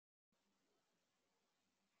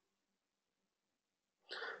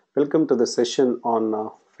Welcome to the session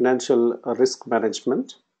on financial risk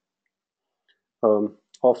management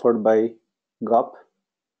offered by GAP,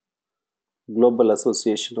 Global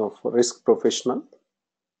Association of Risk Professional.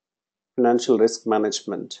 Financial risk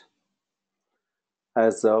management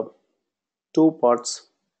has two parts,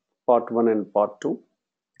 part 1 and part 2.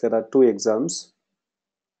 There are two exams,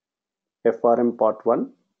 FRM part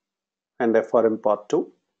 1 and FRM part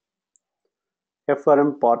 2.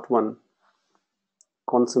 FRM part 1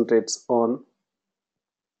 concentrates on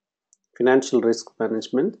financial risk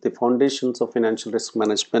management, the foundations of financial risk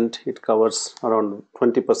management. It covers around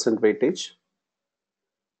 20% weightage.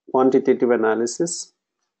 Quantitative analysis,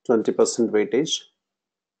 20% weightage.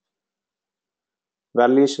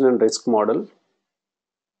 Valuation and risk model,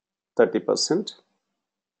 30%.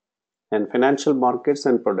 And financial markets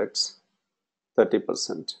and products,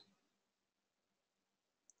 30%.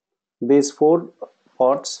 These four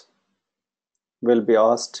parts will be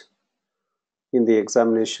asked in the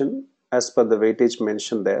examination as per the weightage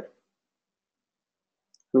mentioned there.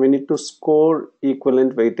 We need to score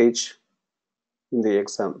equivalent weightage in the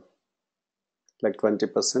exam, like 20%,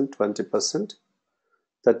 20%,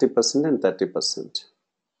 30% and 30%.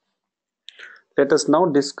 Let us now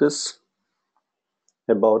discuss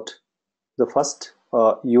about the first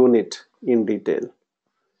unit in detail,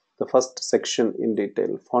 the first section in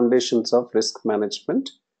detail, foundations of risk management,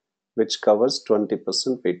 which covers 20%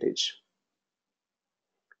 weightage.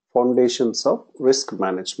 Foundations of risk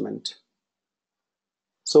management.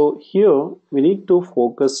 So here we need to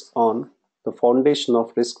focus on the foundation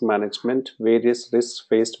of risk management, various risks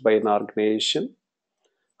faced by an organization,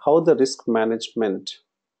 how the risk management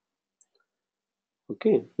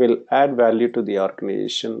will add value to the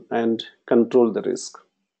organization and control the risk.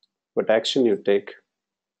 What action you take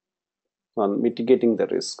on mitigating the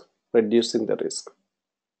risk, reducing the risk.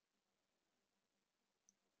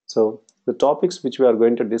 So the topics which we are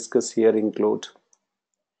going to discuss here include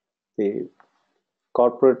the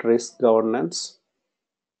corporate risk governance,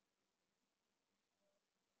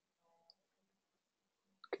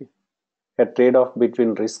 a trade-off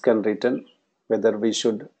between risk and return, whether we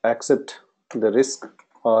should accept the risk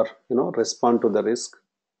or respond to the risk.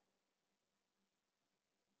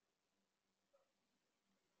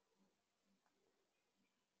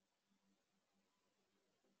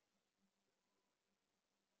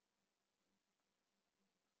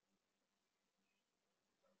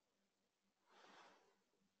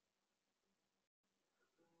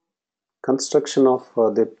 Construction of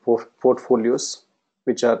the portfolios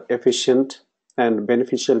which are efficient and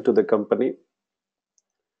beneficial to the company,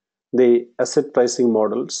 the asset pricing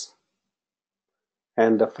models,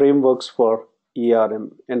 and the frameworks for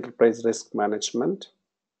ERM, enterprise risk management,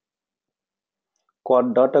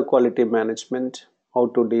 data quality management, how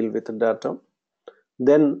to deal with data.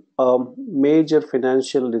 Then major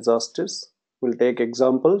financial disasters, we'll take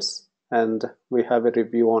examples and we have a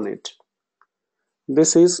review on it.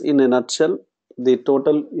 This is in a nutshell the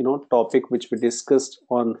total topic which we discussed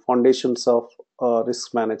on foundations of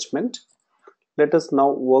risk management. Let us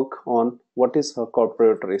now work on what is a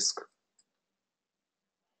corporate risk.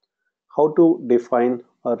 How to define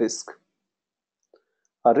a risk.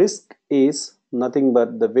 A risk is nothing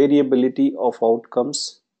but the variability of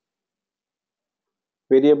outcomes.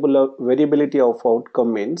 Variability of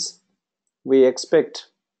outcome means we expect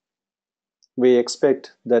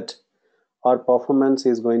that our performance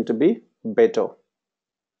is going to be better,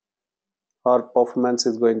 our performance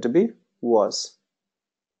is going to be worse,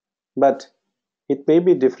 but it may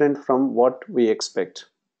be different from what we expect.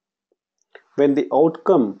 When the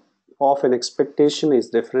outcome of an expectation is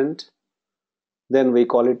different, then we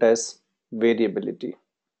call it as variability,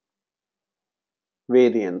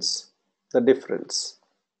 variance, the difference.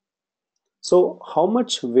 So how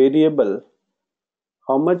much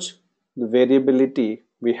variability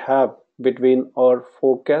we have between our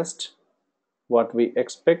forecast, what we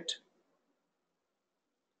expect,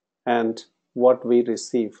 and what we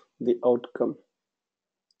receive, the outcome.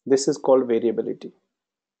 This is called variability.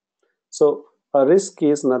 So a risk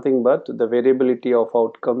is nothing but the variability of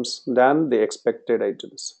outcomes than the expected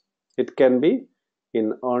items. It can be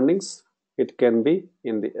in earnings, it can be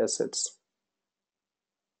in the assets.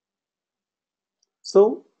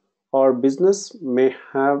 So our business may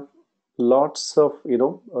have lots of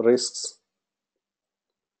risks.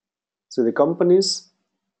 So the companies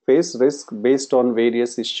face risk based on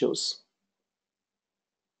various issues.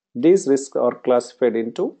 These risks are classified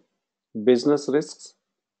into business risks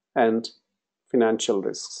and financial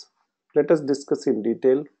risks. Let us discuss in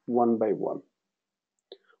detail one by one.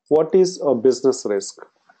 What is a business risk?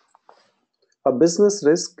 A business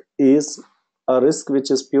risk is a risk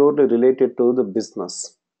which is purely related to the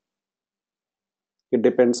business. It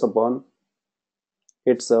depends upon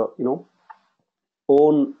its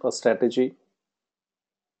own strategy,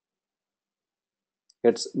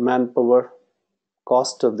 its manpower,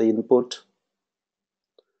 cost of the input.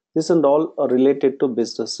 This and all are related to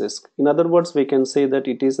business risk. In other words, we can say that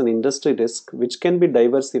it is an industry risk which can be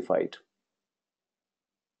diversified.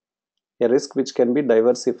 A risk which can be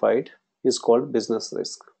diversified is called business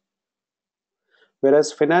risk.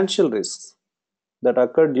 Whereas financial risks that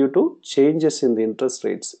occur due to changes in the interest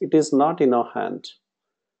rates, it is not in our hand.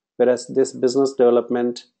 Whereas this business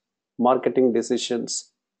development, marketing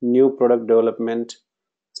decisions, new product development,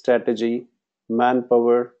 strategy,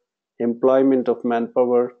 manpower, employment of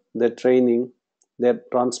manpower, their training, their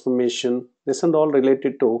transformation, this and all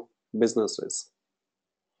related to business risk.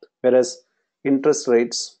 Whereas interest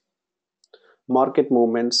rates, market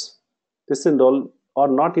movements, this and all are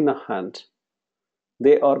not in a hand.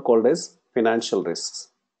 They are called as financial risks.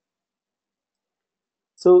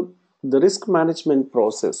 So the risk management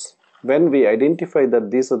process, when we identify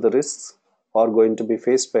that these are the risks are going to be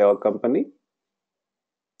faced by our company,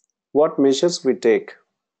 what measures we take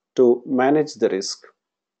to manage the risk.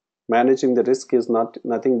 Managing the risk is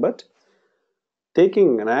nothing but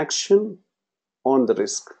taking an action on the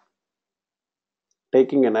risk.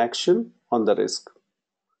 Taking an action on the risk.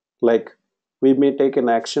 Like we may take an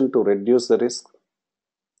action to reduce the risk.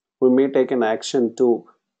 We may take an action to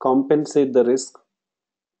compensate the risk.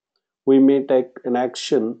 We may take an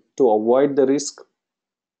action to avoid the risk.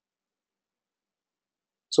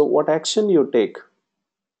 So what action you take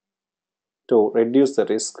to reduce the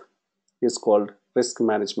risk is called risk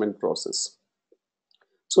management process.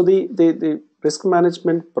 So the risk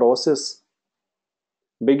management process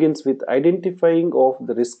begins with identifying of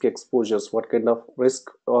the risk exposures, what kind of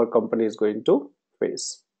risk our company is going to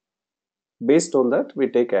face. Based on that, we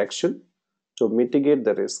take action to mitigate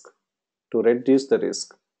the risk, to reduce the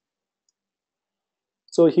risk.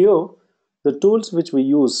 So here, the tools which we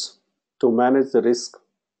use to manage the risk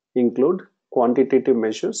include quantitative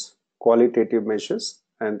measures, qualitative measures,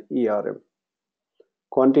 and ERM.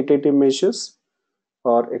 Quantitative measures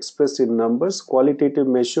are expressed in numbers, qualitative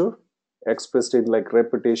measure expressed in like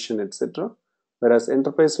reputation, etc. Whereas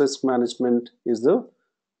enterprise risk management is the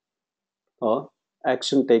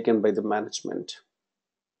action taken by the management.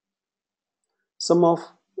 Some of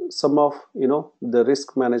the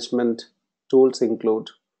risk management tools include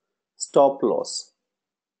stop loss.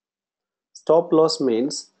 Stop loss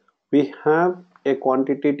means we have a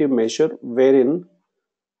quantitative measure wherein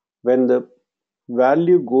when the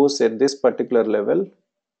value goes at this particular level,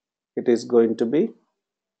 it is going to be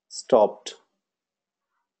stopped.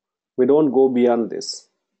 We don't go beyond this.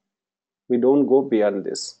 We don't go beyond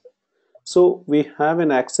this. So we have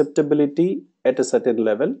an acceptability at a certain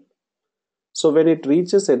level. So when it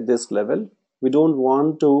reaches at this level, we don't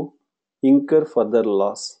want to incur further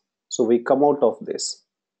loss. So we come out of this.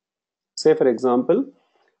 Say for example,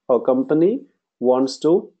 our company wants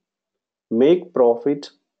to make profit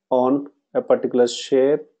on a particular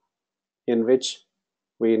share in which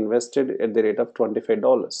we invested at the rate of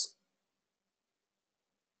 $25.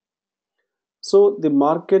 So the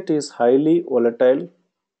market is highly volatile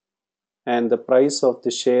and the price of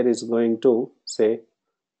the share is going to say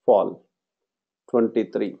fall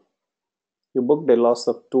 23. You booked a loss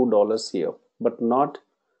of $2 here, but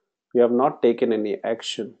we have not taken any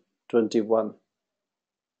action. 21,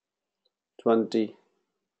 20,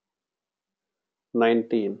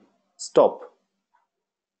 19, stop.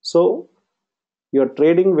 So your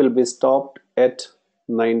trading will be stopped at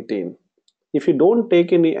 19. If you don't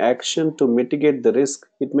take any action to mitigate the risk,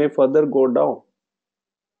 it may further go down.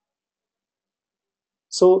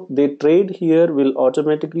 So the trade here will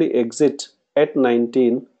automatically exit at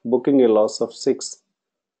 19, booking a loss of 6.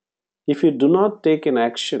 If you do not take an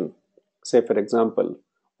action, say for example,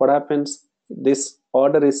 what happens? This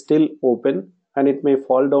order is still open and it may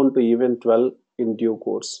fall down to even 12 in due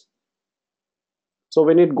course. So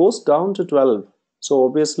when it goes down to 12, so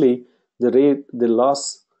obviously the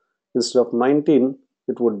loss, instead of 19,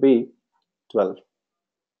 it would be 12.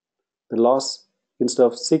 The loss, instead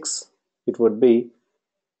of 6, it would be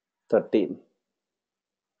 13.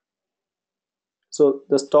 So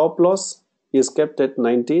the stop loss is kept at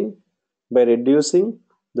 19 by reducing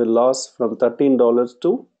the loss from $13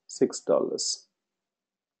 to $6.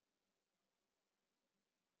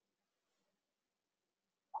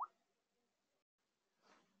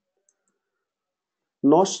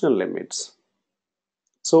 Notional limits.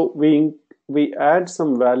 So we add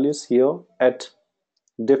some values here at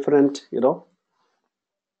different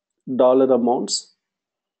dollar amounts.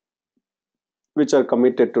 which are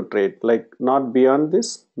committed to trade, like not beyond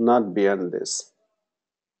this, not beyond this.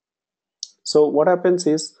 So what happens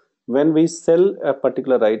is, when we sell a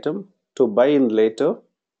particular item to buy in later,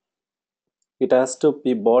 it has to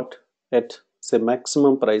be bought at say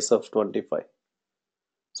maximum price of 25.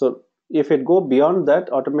 So if it go beyond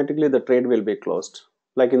that, automatically the trade will be closed.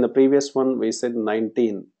 Like in the previous one, we said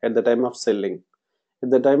 19 at the time of selling.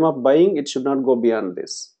 At the time of buying, it should not go beyond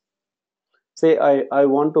this. Say I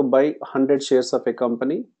want to buy 100 shares of a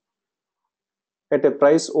company at a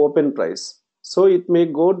price, open price. So it may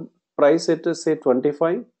go price at say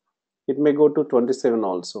 25, it may go to 27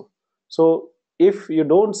 also. So if you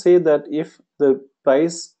don't say that if the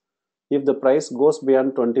price goes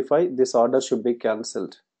beyond 25, this order should be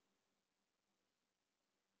cancelled.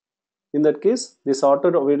 In that case, this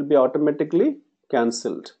order will be automatically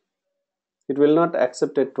cancelled. It will not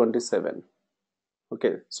accept at 27.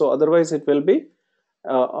 Okay, so otherwise it will be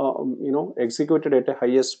executed at a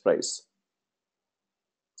highest price.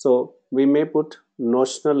 So we may put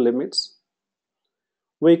notional limits.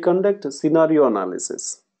 We conduct scenario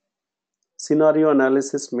analysis. Scenario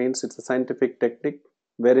analysis means it's a scientific technique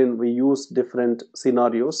wherein we use different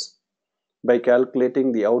scenarios by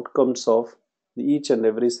calculating the outcomes of each and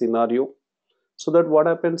every scenario, so that what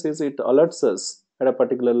happens is it alerts us at a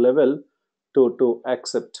particular level to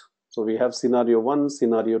accept. So we have scenario 1,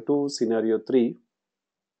 scenario 2, scenario 3.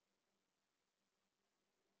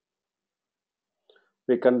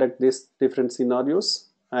 We conduct these different scenarios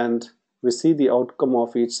and we see the outcome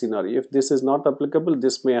of each scenario. If this is not applicable,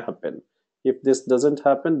 this may happen. If this doesn't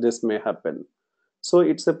happen, this may happen. So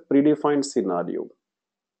it's a predefined scenario.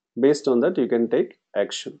 Based on that, you can take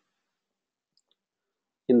action.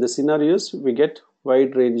 In the scenarios, we get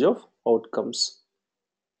wide range of outcomes.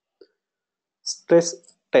 Stress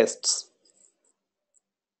tests.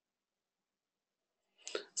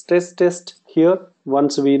 Stress test here,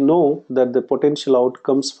 once we know that the potential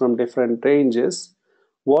outcomes from different ranges,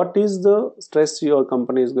 what is the stress your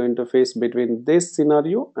company is going to face between this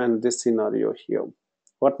scenario and this scenario here?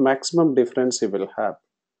 What maximum difference you will have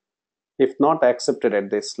if not accepted at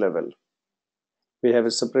this level? We have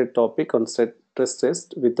a separate topic on stress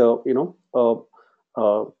test with an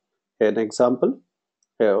example.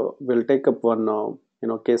 We'll take up one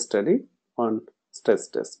case study on stress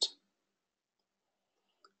test.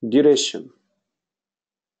 Duration.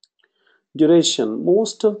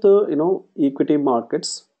 Most of the equity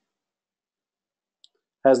markets,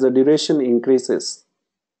 as the duration increases,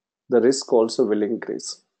 the risk also will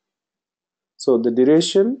increase. So the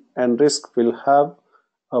duration and risk will have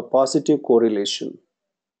a positive correlation.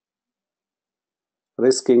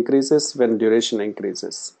 Risk increases when duration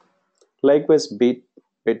increases. Likewise,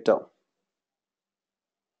 beta.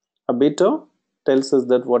 A beta tells us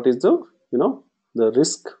that what is the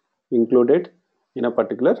risk included in a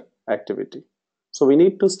particular activity. So we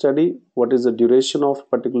need to study what is the duration of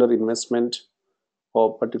particular investment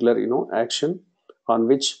or particular action on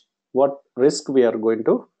which what risk we are going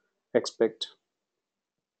to expect.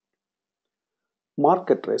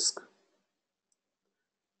 Market risk.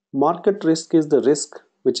 Market risk is the risk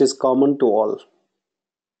which is common to all.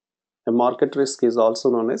 A market risk is also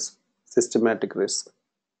known as systematic risk.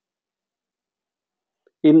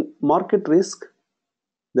 In market risk,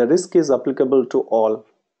 the risk is applicable to all,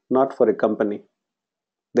 not for a company.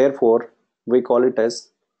 Therefore, we call it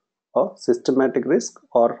as a systematic risk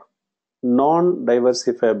or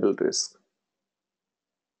non-diversifiable risk.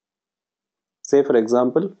 Say for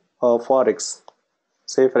example, Forex.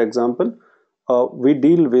 Say for example, we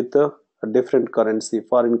deal with a different currency,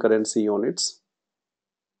 foreign currency units.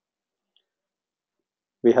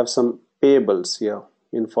 We have some payables here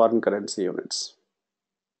in foreign currency units.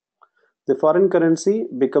 The foreign currency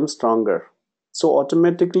becomes stronger. So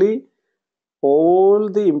automatically, all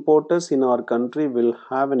the importers in our country will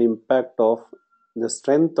have an impact of the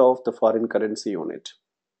strength of the foreign currency unit.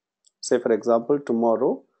 Say for example,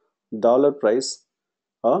 tomorrow dollar price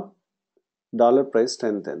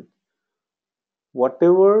strengthen.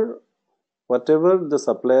 Whatever the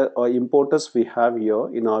supplier or importers we have here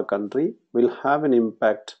in our country will have an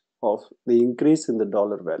impact of the increase in the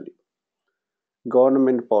dollar value.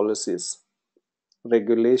 Government policies,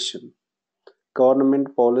 regulation,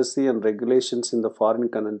 government policy and regulations in the foreign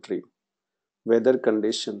country, weather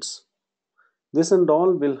conditions. This and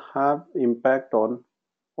all will have impact on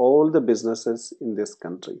all the businesses in this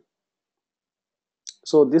country.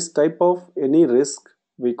 So this type of any risk,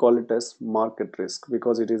 we call it as market risk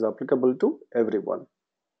because it is applicable to everyone.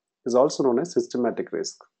 It is also known as systematic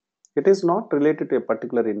risk. It is not related to a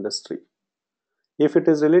particular industry. If it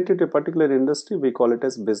is related to a particular industry, we call it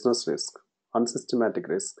as business risk, unsystematic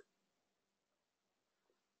risk.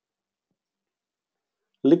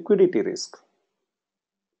 Liquidity risk.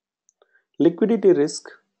 Liquidity risk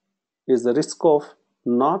is the risk of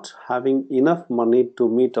not having enough money to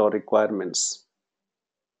meet our requirements.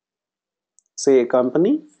 Say a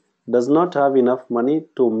company does not have enough money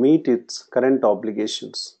to meet its current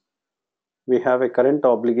obligations. We have a current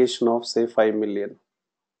obligation of say 5 million.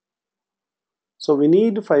 So we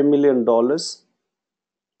need $5 million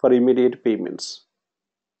for immediate payments.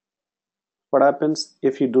 What happens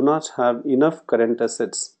if you do not have enough current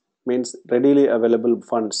assets, means readily available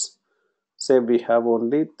funds? Say we have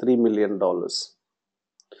only $3 million.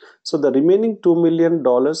 So the remaining $2 million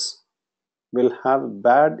will have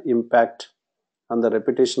bad impact on the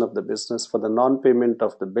reputation of the business for the non-payment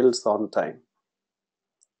of the bills on time.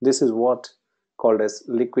 This is what called as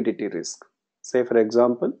liquidity risk. Say for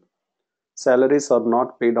example, salaries are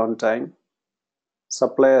not paid on time,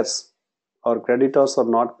 suppliers or creditors are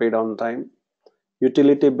not paid on time,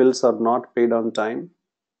 utility bills are not paid on time.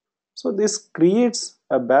 So this creates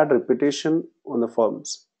a bad reputation on the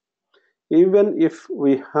firms. Even if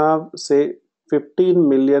we have say 15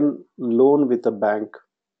 million loan with a bank,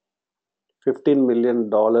 $15 million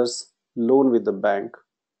loan with the bank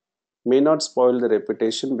may not spoil the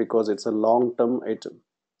reputation because it's a long-term item.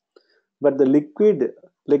 But the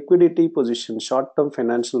liquidity position, short-term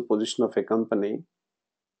financial position of a company,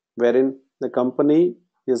 wherein the company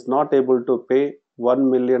is not able to pay $1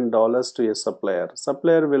 million to a supplier.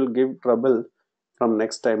 Supplier will give trouble from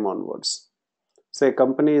next time onwards. Say a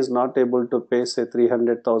company is not able to pay say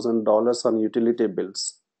 $300,000 on utility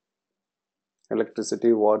bills,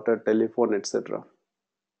 electricity, water, telephone, etc.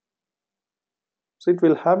 So it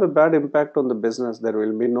will have a bad impact on the business. There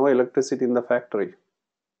will be no electricity in the factory.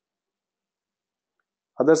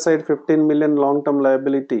 Other side, 15 million long-term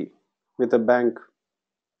liability with a bank,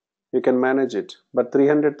 you can manage it. But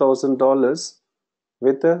 $300,000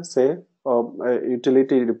 with a say a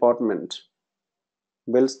utility department,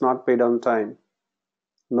 bills not paid on time,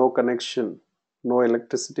 no connection, no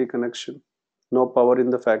electricity connection, no power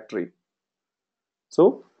in the factory.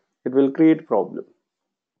 So it will create problem.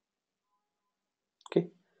 Okay.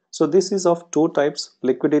 So this is of two types.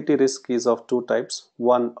 Liquidity risk is of two types.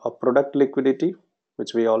 One, a product liquidity,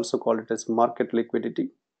 which we also call it as market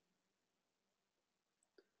liquidity.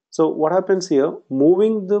 So what happens here?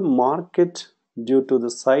 Moving the market due to the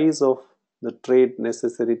size of the trade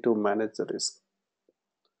necessary to manage the risk.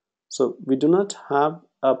 So we do not have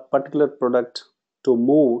a particular product to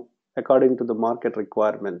move according to the market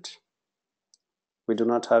requirement. We do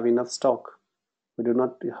not have enough stock. We do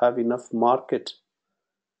not have enough market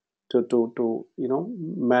to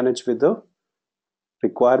manage with the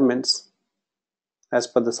requirements as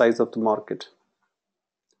per the size of the market.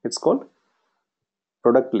 It's called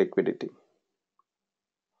product liquidity.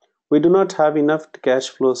 We do not have enough cash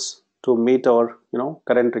flows to meet our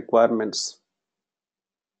current requirements.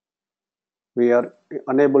 We are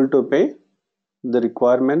unable to pay the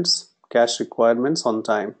requirements, cash requirements on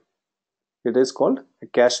time. It is called a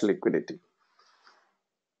cash liquidity.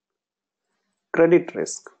 Credit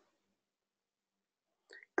risk.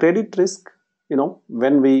 Credit risk,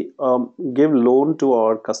 when we give loan to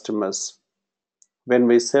our customers, when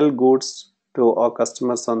we sell goods to our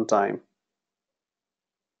customers on time,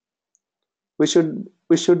 we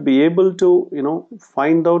should be able to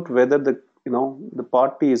find out whether the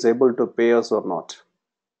party is able to pay us or not.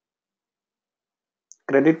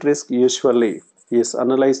 Credit risk usually is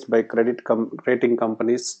analyzed by rating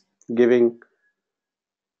companies giving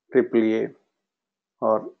AAA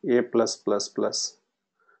or A+++,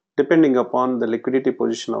 depending upon the liquidity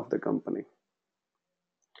position of the company.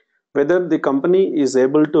 Whether the company is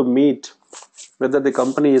able to meet, whether the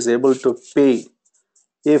company is able to pay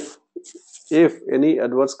if any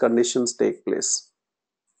adverse conditions take place.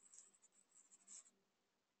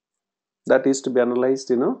 That is to be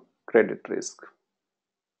analyzed in a credit risk.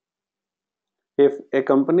 If a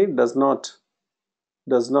company does not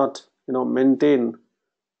maintain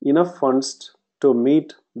enough funds to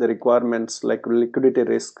meet the requirements like liquidity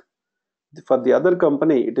risk, for the other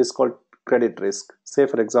company it is called credit risk. Say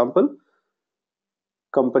for example,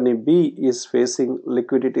 company B is facing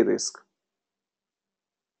liquidity risk.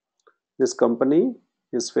 This company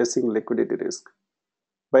is facing liquidity risk.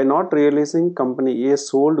 By not realizing, company A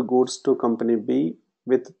sold goods to company B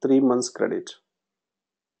with 3 months credit.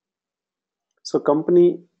 So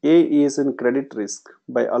company A is in credit risk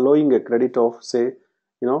by allowing a credit of say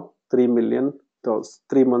 3 million,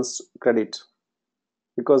 3 months credit,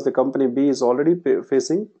 because the company B is already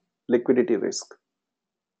facing liquidity risk.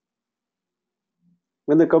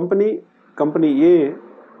 When the company A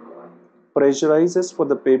pressurizes for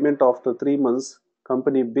the payment after 3 months,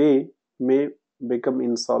 company B may become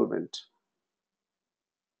insolvent.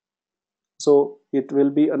 So it will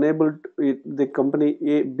be unable to, the company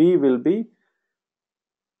B will be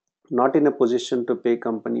not in a position to pay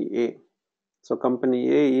company A. So company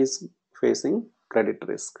A is facing credit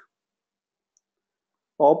risk.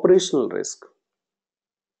 Operational risk.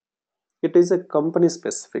 It is a company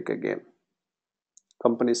specific again.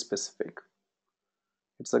 Company specific.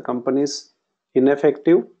 It's a company's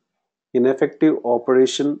ineffective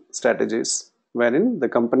operation strategies wherein the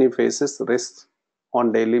company faces risks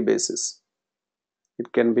on daily basis.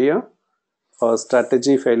 It can be a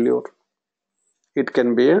strategy failure. It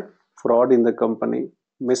can be a fraud in the company,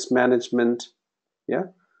 mismanagement, yeah,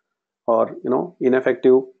 or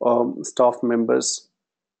ineffective staff members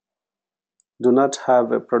do not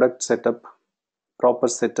have a product setup, proper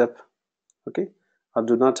setup, okay, or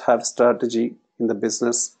do not have strategy in the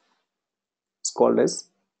business. It's called as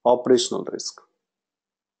operational risk.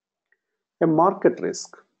 A market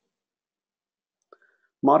risk.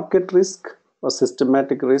 Market risk or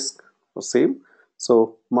systematic risk or same.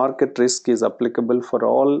 So market risk is applicable for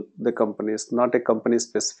all the companies, not a company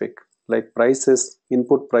specific. Like prices,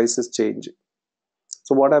 input prices change.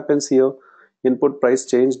 So what happens here? Input price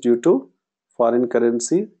change due to foreign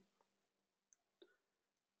currency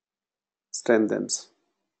strengthens.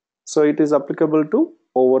 So it is applicable to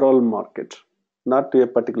overall market, not to a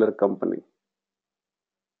particular company.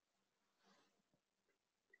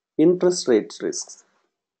 Interest rate risks.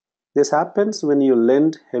 This happens when you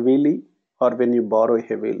lend heavily or when you borrow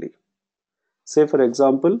heavily. Say for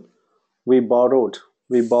example, we borrowed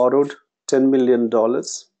 $10 million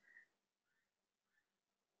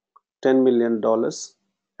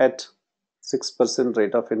at 6%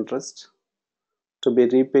 rate of interest to be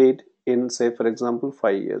repaid in, say for example,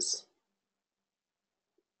 5 years.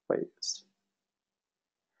 5 years.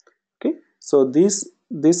 Okay, so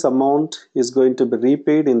this amount is going to be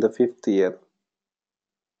repaid in the 5th year.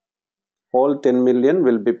 All 10 million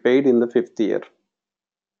will be paid in the 5th year.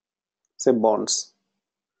 Say bonds.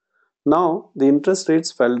 Now the interest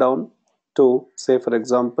rates fell down to, say for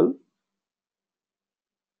example,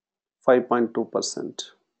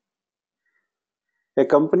 5.2%. A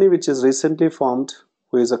company which is recently formed,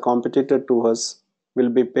 who is a competitor to us, will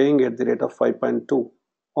be paying at the rate of 5.2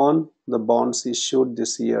 on the bonds issued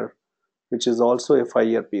this year, which is also a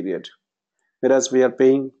 5-year period, whereas we are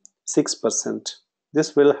paying 6%.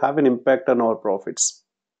 This will have an impact on our profits.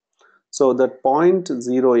 So that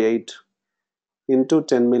 0.08 into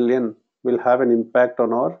 10 million will have an impact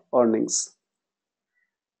on our earnings.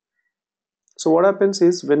 So what happens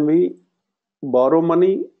is, when we borrow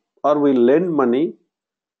money or we lend money,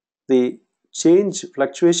 the change,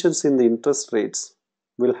 fluctuations in the interest rates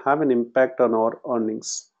will have an impact on our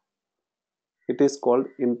earnings. It is called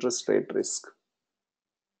interest rate risk.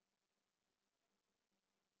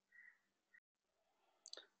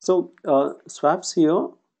 So swaps here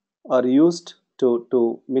are used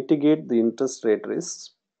to mitigate the interest rate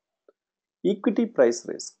risks. Equity price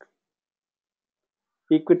risk.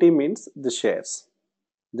 Equity means the shares.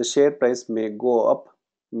 The share price may go up,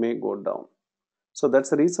 may go down. So that's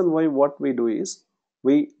the reason why what we do is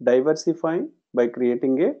we diversify by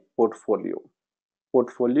creating a portfolio.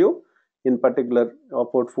 In particular, a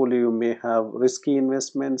portfolio may have risky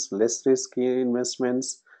investments, less risky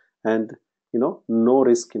investments, and no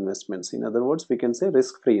risk investments. In other words, we can say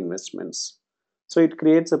risk-free investments. So it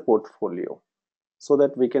creates a portfolio so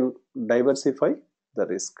that we can diversify the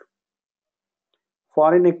risk.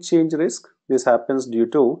 Foreign exchange risk. This happens due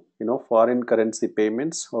to foreign currency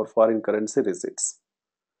payments or foreign currency receipts.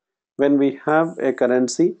 When we have a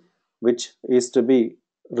currency which is to be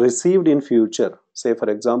received in future, say for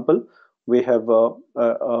example, we have a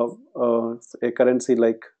currency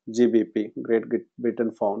like GBP, Great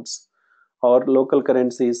Britain pounds, or local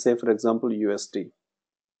currencies, say for example USD.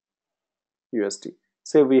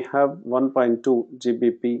 Say we have 1.2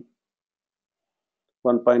 GBP,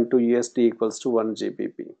 1.2 USD equals to 1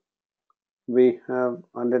 GBP. We have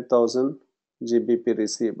 100,000 GBP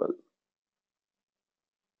receivable.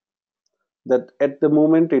 That at the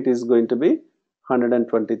moment it is going to be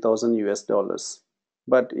 120,000 US dollars.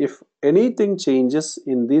 But if anything changes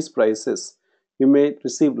in these prices, you may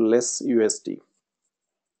receive less USD.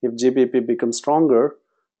 If GBP becomes stronger,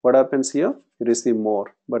 what happens here? You receive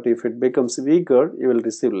more. But if it becomes weaker, you will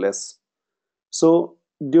receive less. So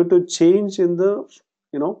due to change in the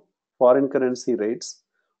foreign currency rates,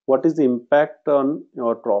 what is the impact on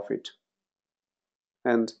your profit?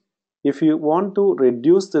 And if you want to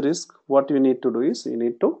reduce the risk, what you need to do is you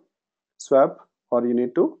need to swap, or you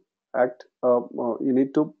need to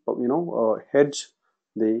hedge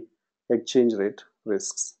the exchange rate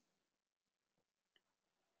risks.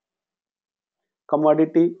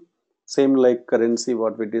 Commodity, same like currency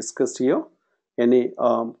what we discussed here. Any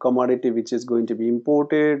commodity which is going to be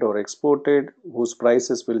imported or exported, whose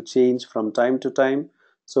prices will change from time to time.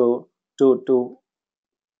 So to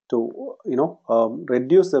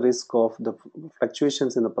reduce the risk of the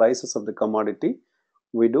fluctuations in the prices of the commodity,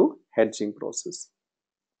 we do hedging process.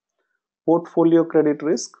 Portfolio credit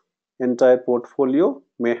risk, entire portfolio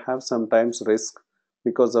may have sometimes risk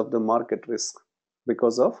because of the market risk,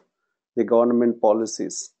 because of the government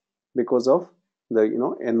policies, because of the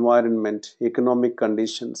environment, economic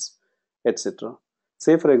conditions, etc.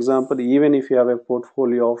 Say for example, even if you have a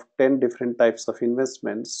portfolio of 10 different types of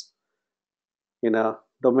investments in a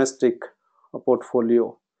domestic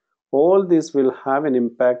portfolio, all this will have an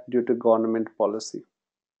impact due to government policy,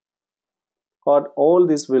 or all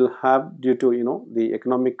this will have due to the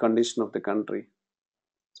economic condition of the country.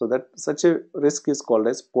 So that such a risk is called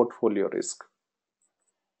as portfolio risk.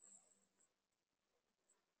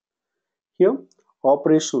 Here,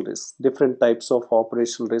 operational risk. Different types of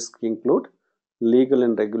operational risk include legal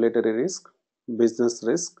and regulatory risk, business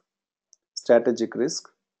risk, strategic risk,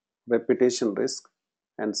 reputation risk,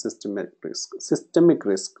 and systemic risk. Systemic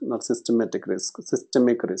risk, not systematic risk.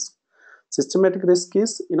 Systemic risk. Systematic risk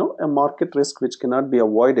is a market risk which cannot be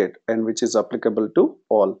avoided and which is applicable to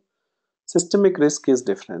all. Systemic risk is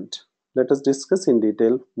different. Let us discuss in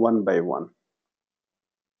detail one by one.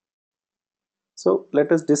 So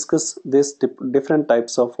let us discuss these different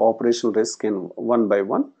types of operational risk in one by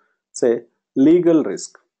one. Say legal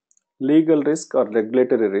risk or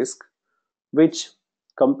regulatory risk, which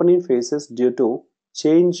company faces due to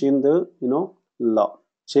change in the law,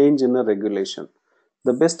 change in the regulation.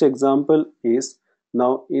 The best example is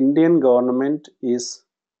now Indian government is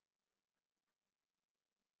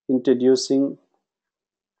introducing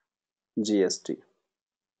GST.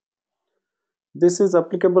 This is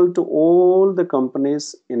applicable to all the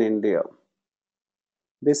companies in India.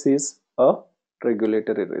 This is a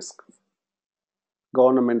regulatory risk.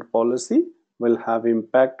 Government policy will have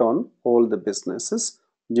impact on all the businesses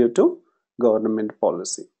due to government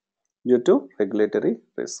policy, due to regulatory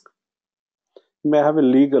risk. You may have a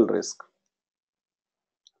legal risk.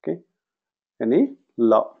 Okay, any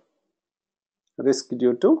law risk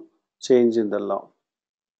due to change in the law.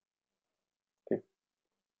 Okay,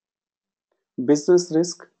 business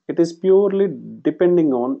risk, it is purely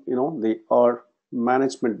depending on our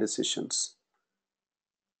management decisions.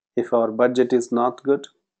 If our budget is not good,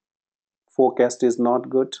 forecast is not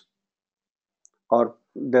good, or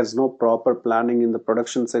there's no proper planning in the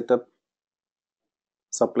production setup,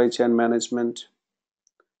 supply chain management,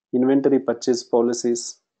 inventory purchase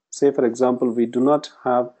policies. Say for example, we do not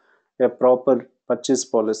have a proper purchase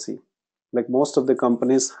policy. Like most of the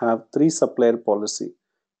companies have 3 supplier policy.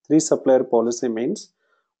 3 supplier policy means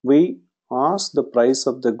we ask the price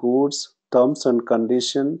of the goods, terms and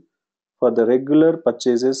condition for the regular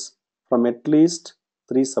purchases from at least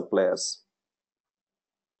 3 suppliers.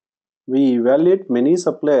 We evaluate many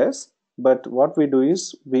suppliers, but what we do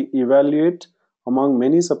is we evaluate among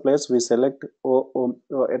many suppliers, we select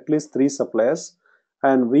at least 3 suppliers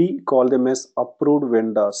and we call them as approved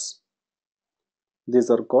vendors. These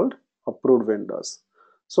are called approved vendors.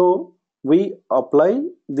 So we apply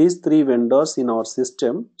these 3 vendors in our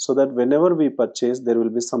system so that whenever we purchase, there will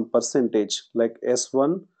be some percentage. Like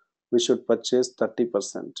S1, we should purchase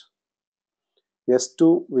 30%.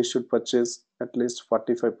 S2, we should purchase at least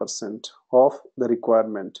 45% of the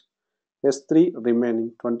requirement. S3,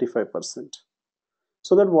 remaining 25%.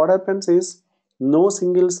 So that what happens is no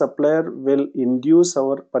single supplier will induce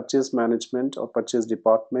our purchase management or purchase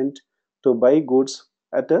department to buy goods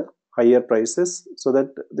at a higher prices so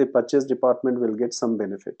that the purchase department will get some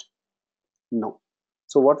benefit. No.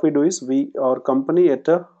 So what we do is our company at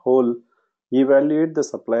a whole evaluate the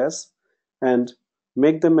suppliers and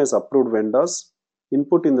make them as approved vendors,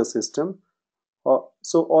 input in the system.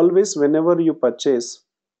 So always whenever you purchase,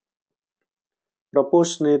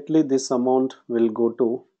 proportionately this amount will go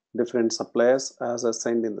to different suppliers as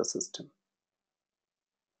assigned in the system.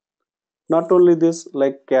 Not only this,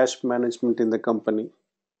 like cash management in the company,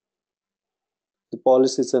 the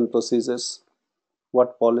policies and procedures,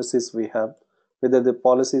 what policies we have, whether the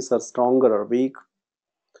policies are stronger or weak,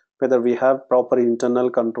 whether we have proper internal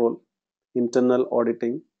control, internal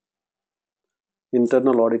auditing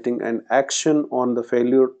and action on the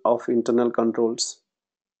failure of internal controls,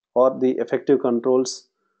 or the effective controls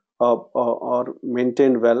are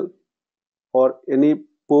maintained well, or any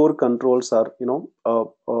poor controls are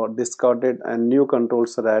discarded and new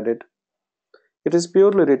controls are added. It is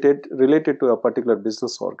purely related to a particular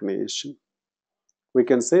business organization. We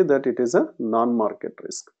can say that it is a non-market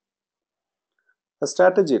risk. A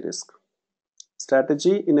strategy risk.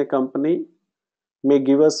 Strategy in a company may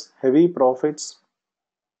give us heavy profits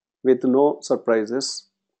with no surprises,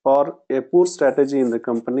 or a poor strategy in the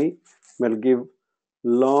company will give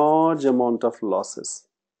large amount of losses.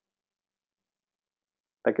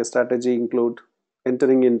 Like a strategy include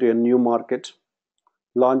entering into a new market,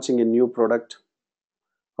 launching a new product,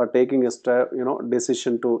 or taking a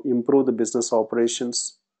decision to improve the business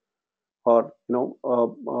operations, or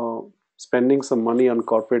spending some money on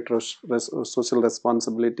corporate social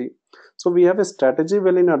responsibility. So we have a strategy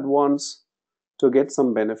well in advance to get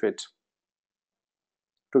some benefit.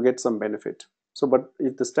 So but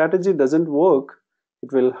if the strategy doesn't work,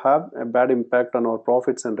 it will have a bad impact on our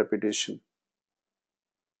profits and reputation.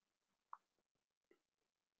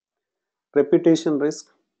 Reputation risk.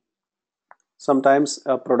 Sometimes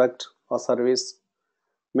a product or service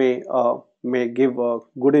may give a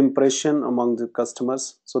good impression among the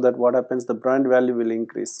customers, so that what happens, the brand value will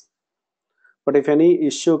increase. But if any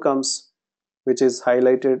issue comes which is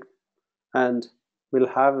highlighted and will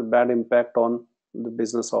have a bad impact on the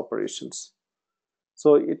business operations,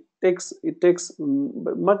 so it takes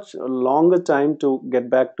much longer time to get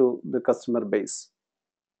back to the customer base.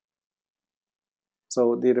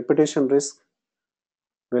 So the reputation risk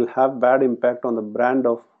will have bad impact on the brand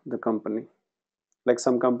of the company. Like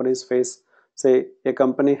some companies face, say a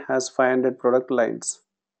company has 500 product lines.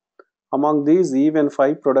 Among these, even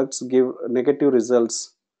 5 products give negative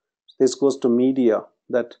results. This goes to media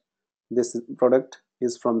that this product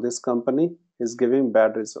is from this company is giving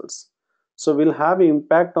bad results. So will have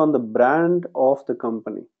impact on the brand of the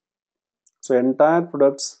company. So entire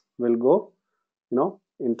products will go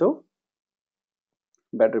into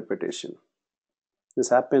bad reputation. This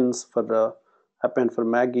happened for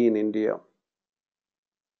Maggi in India,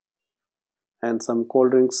 and some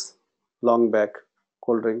cold drinks, long back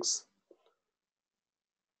cold drinks.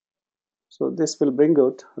 So this will bring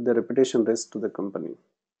out the reputation risk to the company.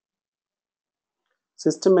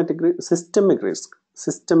 Systemic risk.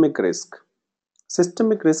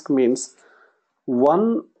 Systemic risk means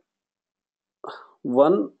one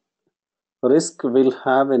risk will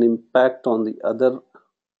have an impact on the other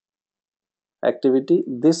activity.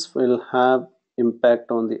 This will have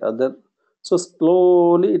impact on the other. So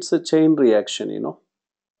slowly it's a chain reaction,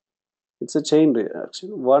 It's a chain reaction.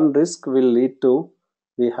 One risk will lead to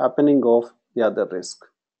the happening of the other risk.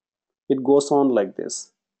 It goes on like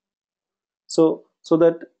this. So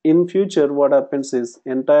that in future what happens is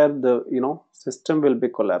entire system will be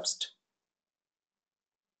collapsed.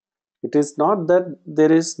 It is not that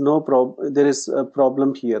there is a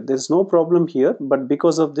problem here. There is no problem here, but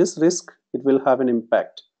because of this risk, it will have an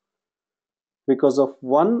impact. Because of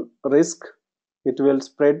one risk, it will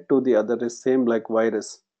spread to the other risk, same like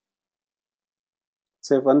virus.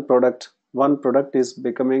 Say one product is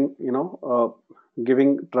becoming,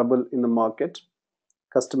 giving trouble in the market.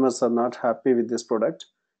 Customers are not happy with this product.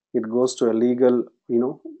 It goes to a legal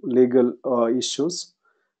issues.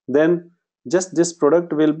 Then just this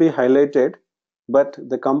product will be highlighted, but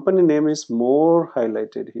the company name is more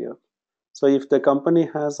highlighted here. So if the company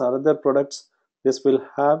has other products, this will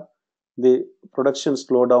have the production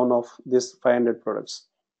slowdown of this 500 products.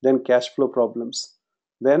 Then cash flow problems.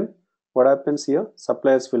 Then what happens here?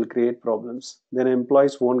 Suppliers will create problems. Then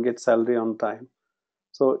employees won't get salary on time.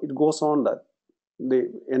 So it goes on that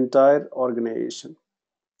the entire organization.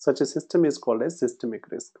 Such a system is called as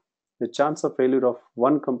systemic risk. The chance of failure of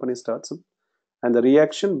one company starts up, and the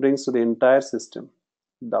reaction brings to the entire system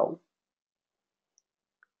down.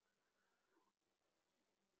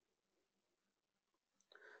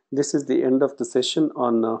 This is the end of the session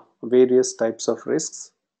on various types of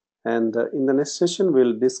risks, and in the next session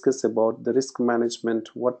we'll discuss about the risk management,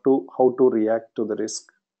 how to react to the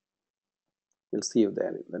risk. We'll see you there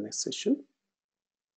in the next session.